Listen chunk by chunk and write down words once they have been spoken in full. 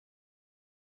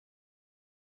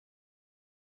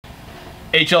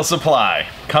HL Supply,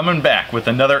 coming back with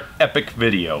another epic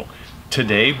video.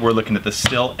 Today we're looking at the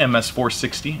Stihl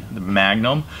MS460, the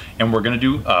Magnum, and we're going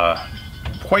to do a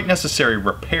quite necessary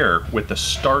repair with the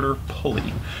starter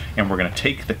pulley. And we're going to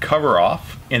take the cover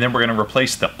off, and then we're going to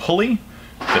replace the pulley,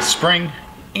 the spring,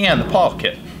 and the Pawl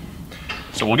kit.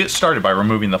 So we'll get started by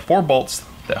removing the 4 bolts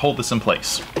that hold this in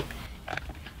place.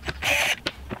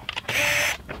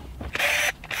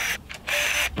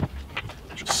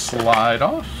 Just slide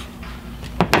off.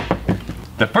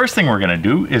 The first thing we're going to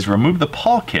do is remove the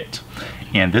Pawl kit,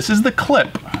 and this is the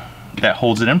clip that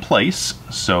holds it in place,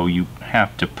 so you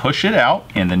have to push it out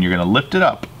and then you're going to lift it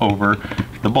up over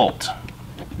the bolt.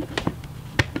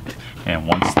 And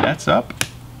once that's up,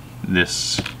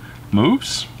 this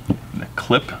moves, the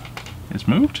clip is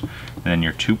moved, and then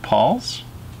your 2 pawls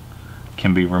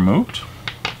can be removed.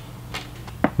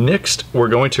 Next, we're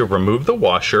going to remove the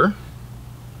washer.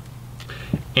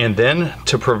 And then,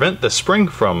 to prevent the spring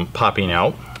from popping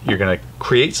out, you're going to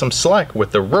create some slack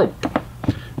with the rope.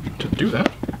 To do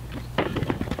that,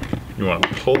 you want to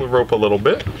pull the rope a little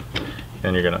bit,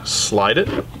 and you're going to slide it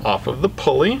off of the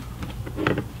pulley.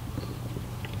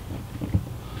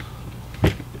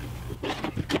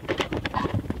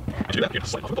 Do that, you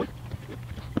slide off the pulley.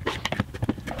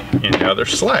 And now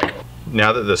there's slack.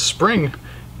 Now that the spring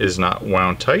is not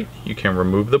wound tight, you can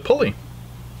remove the pulley.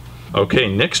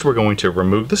 Okay, next we're going to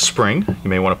remove the spring. You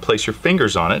may want to place your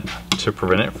fingers on it to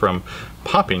prevent it from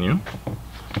popping you.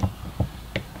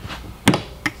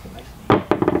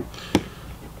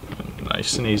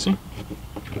 Nice and easy.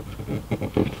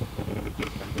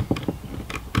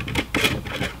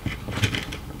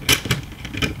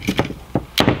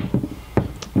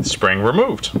 Spring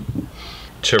removed.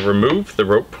 To remove the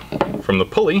rope from the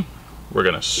pulley, we're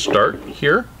going to start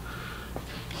here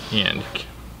and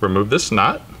remove this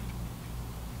knot.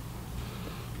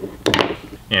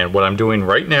 And what I'm doing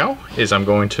right now is I'm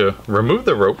going to remove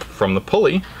the rope from the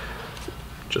pulley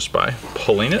just by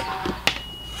pulling it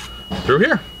through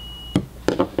here.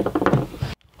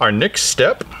 Our next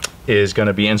step is going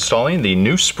to be installing the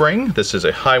new spring. This is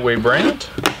a Hyway brand,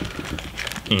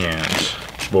 and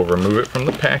we'll remove it from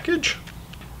the package.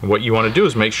 And what you want to do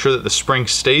is make sure that the spring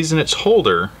stays in its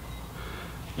holder,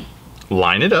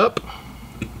 line it up,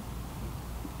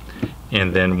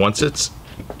 and then once it's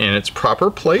in its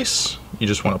proper place, you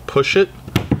just want to push it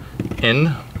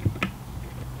in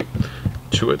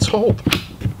to its hold.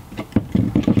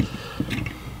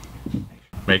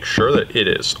 Make sure that it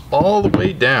is all the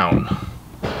way down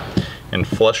and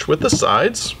flush with the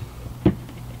sides,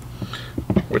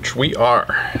 which we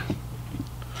are.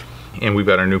 And we've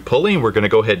got our new pulley, and we're going to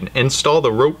go ahead and install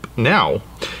the rope now.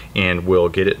 And we'll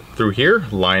get it through here,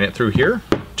 line it through here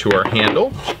to our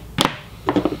handle.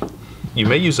 You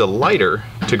may use a lighter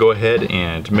to go ahead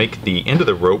and make the end of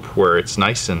the rope where it's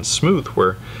nice and smooth,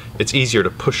 where it's easier to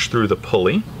push through the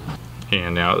pulley.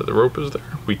 And now that the rope is there,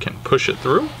 we can push it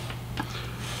through.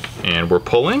 And we're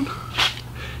pulling.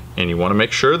 And you want to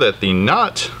make sure that the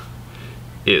knot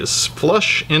is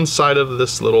flush inside of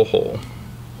this little hole.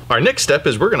 Our next step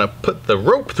is we're going to put the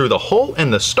rope through the hole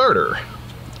in the starter.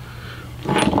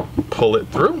 Pull it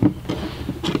through.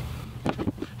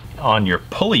 On your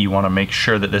pulley, you want to make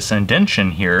sure that this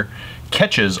indentation here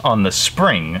catches on the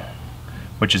spring,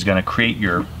 which is going to create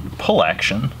your pull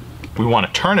action. We want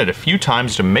to turn it a few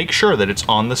times to make sure that it's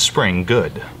on the spring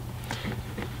good.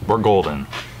 We're golden.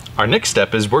 Our next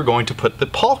step is we're going to put the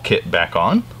Pawl kit back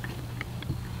on.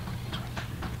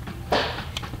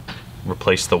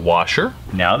 Replace the washer.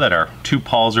 Now that our 2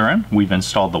 pawls are in, we've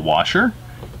installed the washer.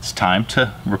 It's time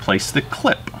to replace the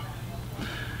clip.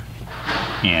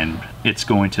 And it's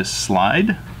going to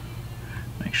slide.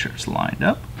 Make sure it's lined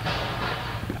up.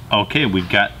 Okay, we've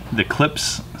got the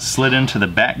clips slid into the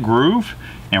back groove,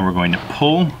 and we're going to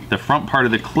pull the front part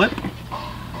of the clip.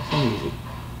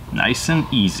 Nice and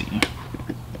easy.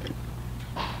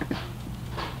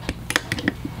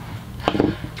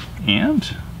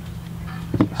 And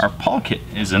our Pawl kit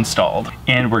is installed.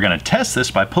 And we're going to test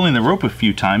this by pulling the rope a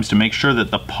few times to make sure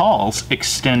that the pawls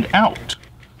extend out.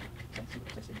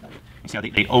 See how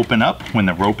they open up when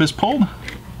the rope is pulled?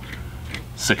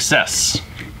 Success.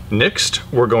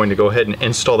 Next, we're going to go ahead and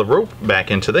install the rope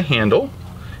back into the handle.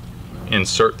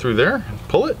 Insert through there,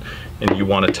 pull it, and you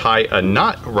want to tie a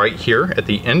knot right here at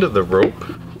the end of the rope.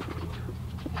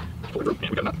 Pull the rope, and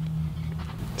we got a knot.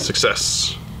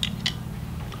 Success.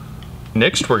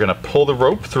 Next, we're going to pull the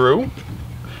rope through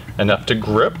enough to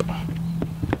grip,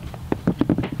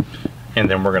 and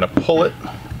then we're going to pull it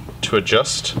to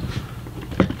adjust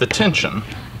the tension.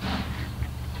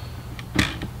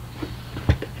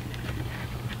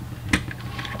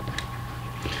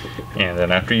 And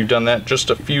then after you've done that just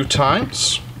a few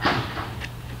times,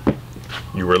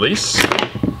 you release.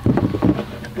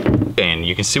 And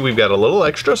you can see we've got a little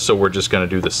extra, so we're just going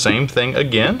to do the same thing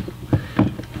again.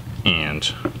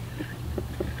 And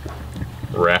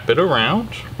wrap it around.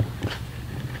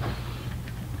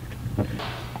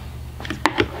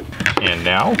 And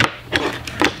now,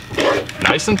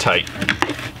 nice and tight.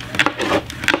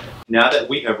 Now that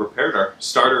we have repaired our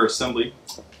starter assembly,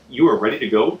 you are ready to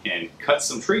go and cut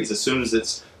some trees. As soon as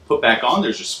it's put back on,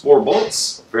 there's just 4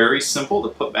 bolts. Very simple to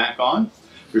put back on.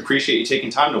 We appreciate you taking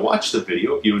time to watch the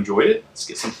video. If you enjoyed it, let's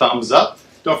get some thumbs up.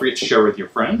 Don't forget to share with your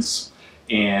friends.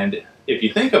 And if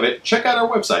you think of it, check out our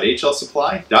website,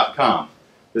 hlsupply.com.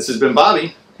 This has been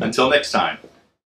Bobby. Until next time.